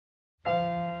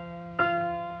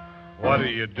What do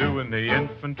you do in the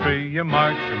infantry? You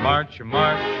march, you march, you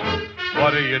march.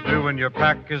 What do you do when your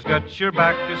pack has got your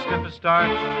back as stiff as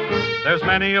starch? There's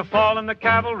many a fall in the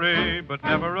cavalry, but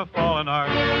never a fall in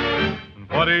arch. And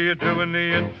what do you do in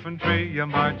the infantry? You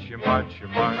march, you march, you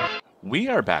march. We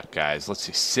are back, guys. Let's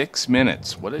see, 6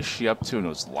 minutes. What is she up to in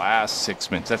those last 6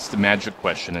 minutes? That's the magic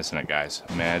question, isn't it, guys?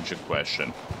 Magic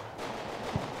question.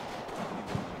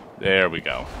 There we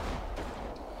go.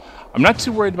 I'm not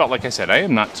too worried about, like I said, I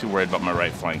am not too worried about my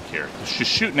right flank here. She's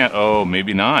shooting at, oh,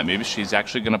 maybe not. Maybe she's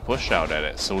actually going to push out at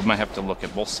it. So we might have to look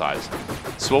at both sides.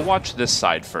 So we'll watch this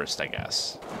side first, I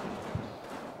guess.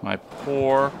 My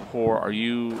poor, are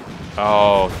you...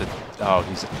 Oh,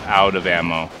 he's out of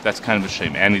ammo. That's kind of a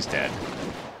shame. And he's dead.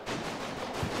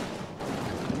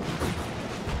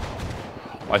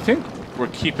 Well, I think we're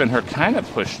keeping her kind of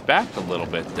pushed back a little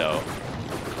bit, though.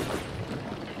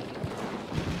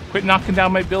 Quit knocking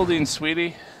down my building,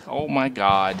 sweetie. Oh my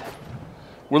god.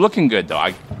 We're looking good, though.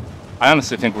 I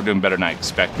honestly think we're doing better than I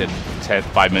expected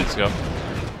 5 minutes ago.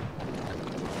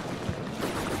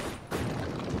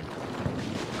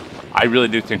 I really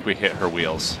do think we hit her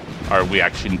wheels. Or we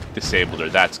actually disabled her.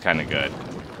 That's kind of good.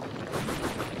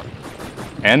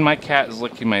 And my cat is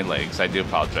licking my legs. I do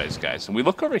apologize, guys. And we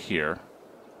look over here.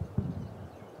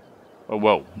 Oh,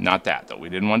 whoa. Not that, though. We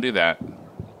didn't want to do that.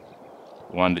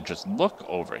 We wanted to just look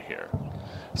over here.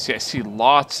 See, I see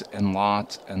lots and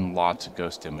lots and lots of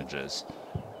ghost images.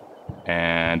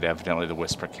 And evidently the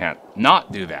Whisper can't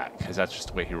not do that, because that's just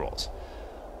the way he rolls.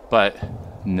 But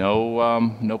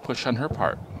no push on her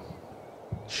part.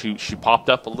 She popped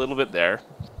up a little bit there,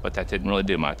 but that didn't really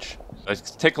do much.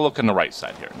 Let's take a look on the right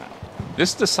side here now.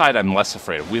 This is the side I'm less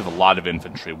afraid of. We have a lot of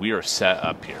infantry. We are set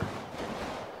up here.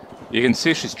 You can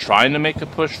see she's trying to make a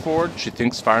push forward. She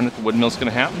thinks firing at the windmill's going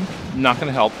to happen. Not going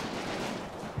to help.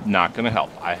 Not going to help.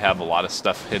 I have a lot of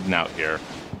stuff hidden out here.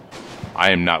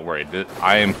 I am not worried.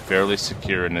 I am fairly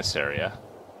secure in this area.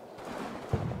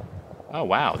 Oh,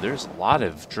 wow. There's a lot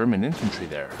of German infantry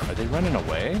there. Are they running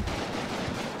away?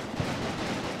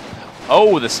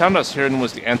 Oh, the sound I was hearing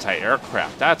was the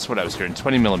anti-aircraft. That's what I was hearing.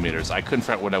 20 millimeters. I couldn't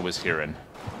figure out what I was hearing.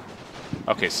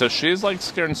 Okay, so she's like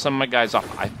scaring some of my guys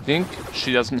off. I think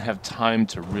she doesn't have time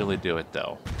to really do it,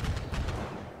 though.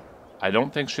 I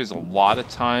don't think she has a lot of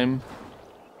time.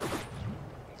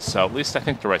 So at least I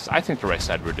think the right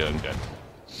side we're doing good.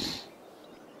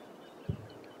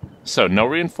 So no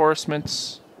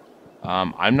reinforcements.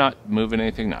 I'm not moving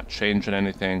anything, not changing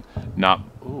anything.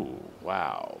 Ooh,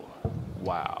 wow.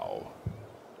 Wow.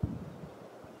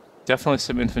 Definitely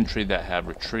some infantry that have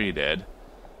retreated.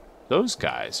 Those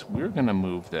guys, we're going to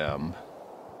move them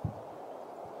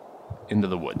into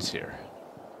the woods here.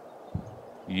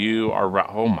 You are right.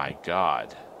 Oh my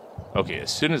god. Okay,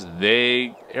 as soon as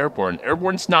they...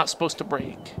 Airborne's not supposed to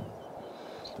break.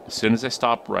 As soon as they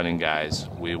stop running, guys,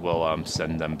 we will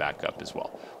send them back up as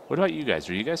well. What about you guys?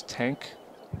 Are you guys tank?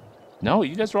 No,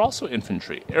 you guys are also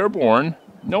infantry. Airborne.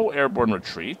 No airborne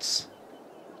retreats.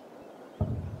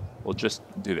 We'll just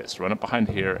do this. Run up behind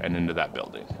here and into that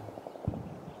building.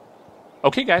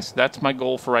 Okay, guys, that's my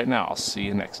goal for right now. I'll see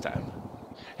you next time.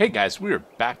 Hey, guys, we are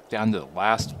back down to the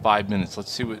last 5 minutes.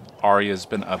 Let's see what Aria's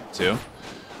been up to.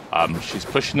 She's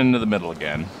pushing into the middle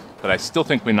again, but I still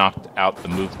think we knocked out the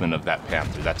movement of that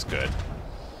Panther. That's good.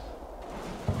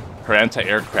 Her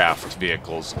anti-aircraft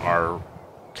vehicles are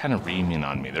kind of reaming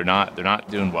on me. They're not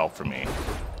doing well for me.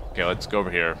 Okay, let's go over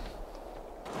here.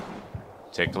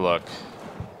 Take a look.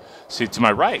 See, to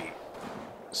my right,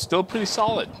 still pretty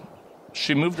solid.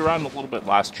 She moved around a little bit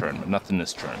last turn, but nothing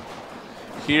this turn.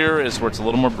 Here is where it's a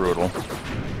little more brutal.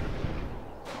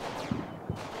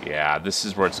 Yeah, this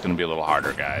is where it's going to be a little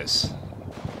harder, guys.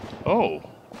 Oh,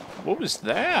 what was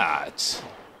that?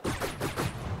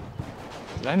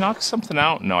 Did I knock something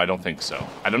out? No, I don't think so.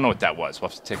 I don't know what that was.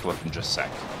 We'll have to take a look in just a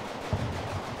sec.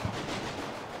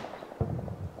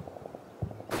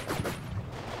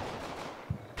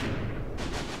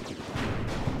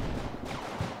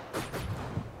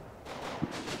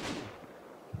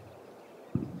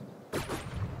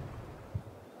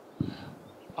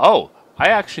 Oh, I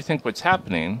actually think what's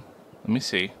happening... Let me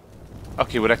see.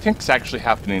 Okay, what I think is actually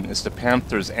happening is the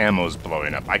Panther's ammo is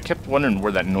blowing up. I kept wondering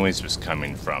where that noise was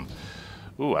coming from.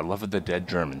 Ooh, I love the dead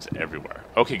Germans everywhere.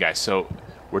 Okay, guys, so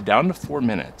we're down to 4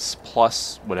 minutes,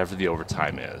 plus whatever the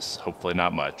overtime is. Hopefully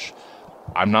not much.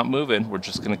 I'm not moving. We're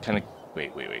just going to kind of...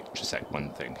 Wait. Just that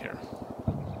one thing here.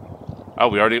 Oh,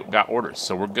 we already got orders,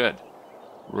 so we're good.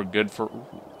 We're good for...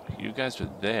 Ooh, you guys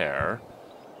are there.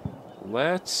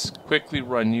 Let's quickly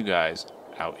run you guys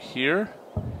out here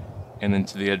and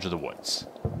into the edge of the woods.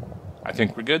 I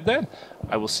think we're good then.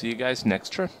 I will see you guys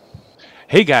next turn.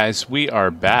 Hey guys, we are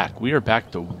back. We are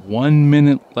back to 1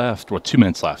 minute left, or 2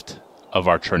 minutes left of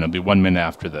our turn. It'll be 1 minute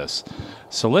after this.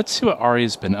 So let's see what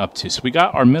Ari's been up to. So we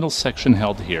got our middle section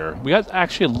held here. We got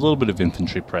actually a little bit of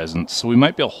infantry presence, so we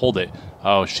might be able to hold it.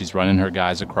 Oh, she's running her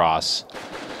guys across.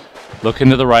 Looking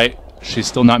to the right. She's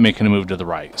still not making a move to the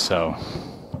right, so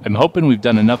I'm hoping we've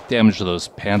done enough damage to those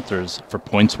Panthers for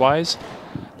points-wise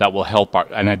that will help our...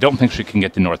 And I don't think she can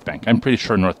get to North Bank. I'm pretty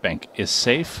sure North Bank is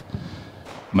safe.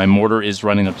 My mortar is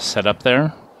running up set up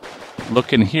there.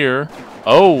 Looking here.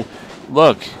 Oh,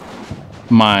 look.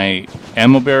 My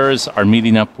ammo bearers are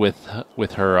meeting up with her.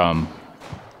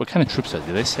 What kind of troops are they?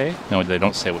 Do they say? No, they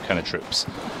don't say what kind of troops.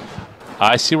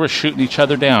 I see we're shooting each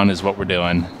other down is what we're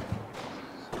doing.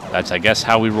 That's, I guess,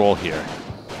 how we roll here.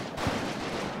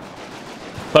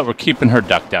 But we're keeping her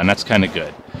ducked down. That's kind of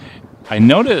good. I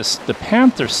noticed the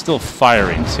Panther's still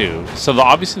firing, too. So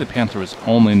obviously the Panther was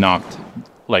only knocked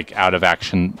like out of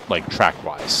action, like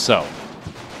track-wise. So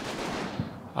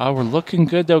we're looking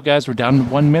good though, guys. We're down to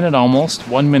 1 minute almost.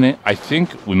 1 minute. I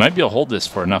think we might be able to hold this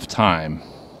for enough time.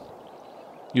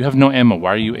 You have no ammo.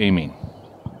 Why are you aiming?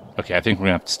 Okay, I think we're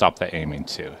gonna have to stop that aiming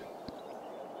too.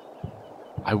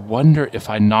 I wonder if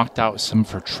I knocked out some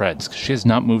of her treads, because she has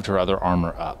not moved her other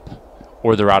armor up,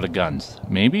 or they're out of guns.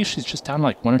 Maybe she's just down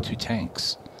like 1 or 2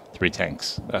 tanks. 3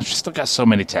 tanks. She's still got so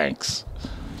many tanks.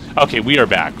 Okay, we are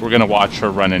back. We're going to watch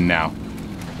her run in now.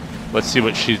 Let's see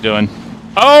what she's doing.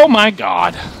 Oh my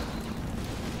god!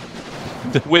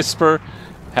 The Whisper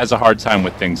has a hard time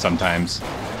with things sometimes.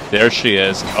 There she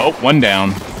is. Oh, 1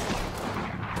 down.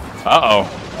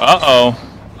 Uh-oh.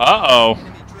 Uh-oh. Uh-oh.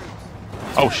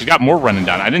 Oh, she got more running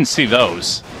down. I didn't see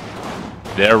those.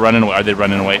 They're running away. Are they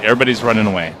running away? Everybody's running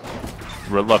away.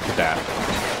 Look at that.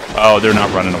 Oh, they're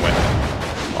not running away.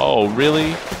 Oh,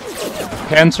 really?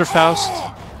 Panzerfaust?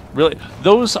 Really?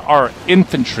 Those are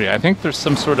infantry. I think there's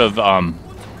some sort of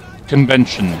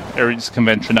convention. Ares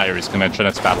Convention, not Ares Convention,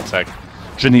 that's Battletech.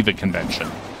 Geneva Convention.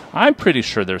 I'm pretty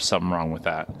sure there's something wrong with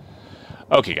that.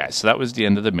 Okay, guys, so that was the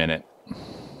end of the minute.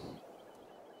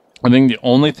 I think the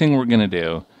only thing we're going to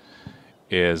do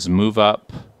is move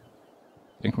up.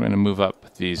 I think we're going to move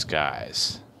up these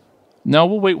guys. No,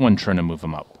 we'll wait 1 turn and move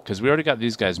them up, because we already got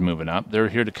these guys moving up. They're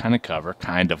here to kind of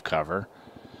cover.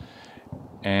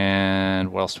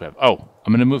 And what else do we have? Oh,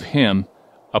 I'm going to move him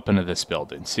up into this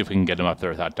building. See if we can get him up there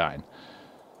without dying.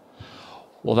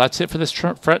 Well, that's it for this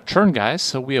turn, guys.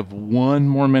 So we have 1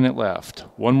 more minute left.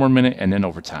 1 more minute and then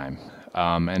overtime.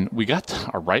 And we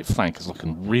got our right flank is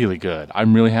looking really good.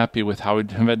 I'm really happy with how we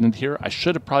ended here. I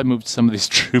should have probably moved some of these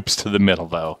troops to the middle,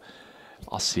 though.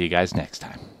 I'll see you guys next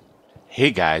time. Hey,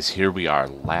 guys, here we are.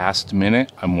 Last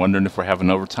minute. I'm wondering if we're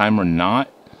having overtime or not.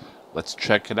 Let's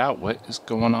check it out. What is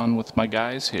going on with my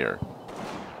guys here?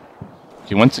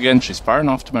 Okay, once again, she's firing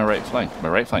off to my right flank. My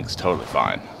right flank's totally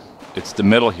fine. It's the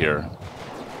middle here.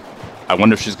 I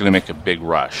wonder if she's going to make a big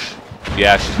rush.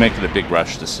 Yeah, she's making a big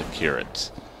rush to secure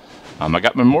it. I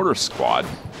got my mortar squad.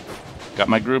 Got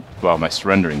my group, well, my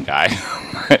surrendering guy.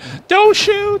 Don't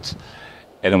shoot!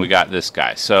 And then we got this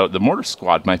guy. So the mortar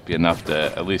squad might be enough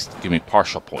to at least give me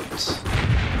partial points.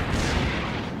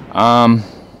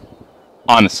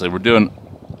 Honestly, we're doing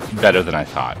better than I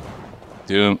thought.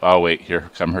 Oh, wait, here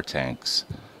come her tanks.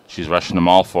 She's rushing them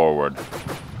all forward.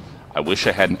 I wish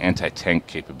I had an anti-tank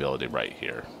capability right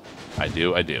here. I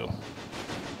do.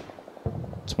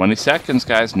 20 seconds,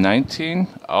 guys. 19.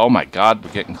 Oh, my God,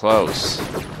 we're getting close.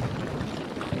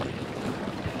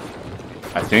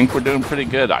 I think we're doing pretty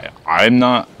good. I'm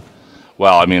not...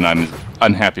 Well, I mean, I'm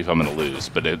unhappy if I'm going to lose,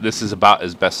 but this is about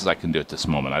as best as I can do at this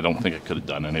moment. I don't think I could have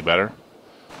done any better.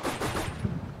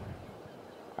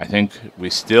 I think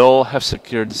we still have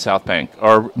secured the South Bank.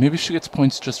 Or maybe she gets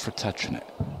points just for touching it.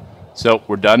 So,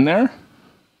 we're done there.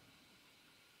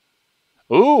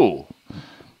 Ooh!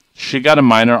 She got a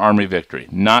minor army victory.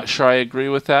 Not sure I agree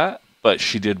with that, but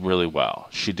she did really well.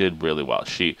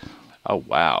 Oh,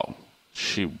 wow.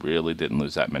 She really didn't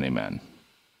lose that many men.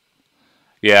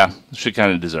 Yeah, she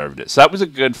kind of deserved it. So that was a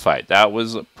good fight. That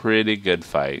was a pretty good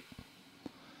fight.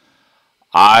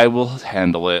 I will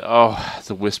handle it. Oh,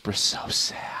 the Whisper's so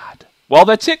sad. Well,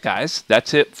 that's it, guys.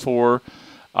 That's it for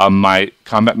my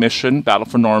combat mission, Battle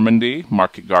for Normandy,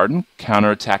 Market Garden,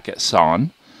 Counterattack at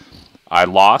Saun. I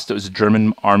lost. It was a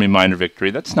German army minor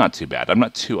victory. That's not too bad. I'm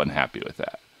not too unhappy with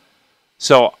that.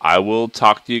 So I will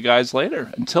talk to you guys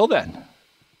later. Until then,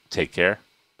 take care.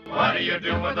 What do you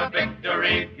do with a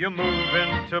victory? You move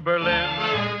into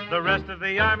Berlin. The rest of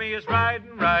the army is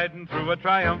riding through a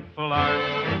triumphal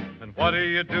arch. And what do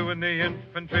you do in the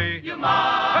infantry? You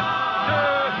march!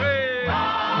 1,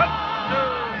 2, 3!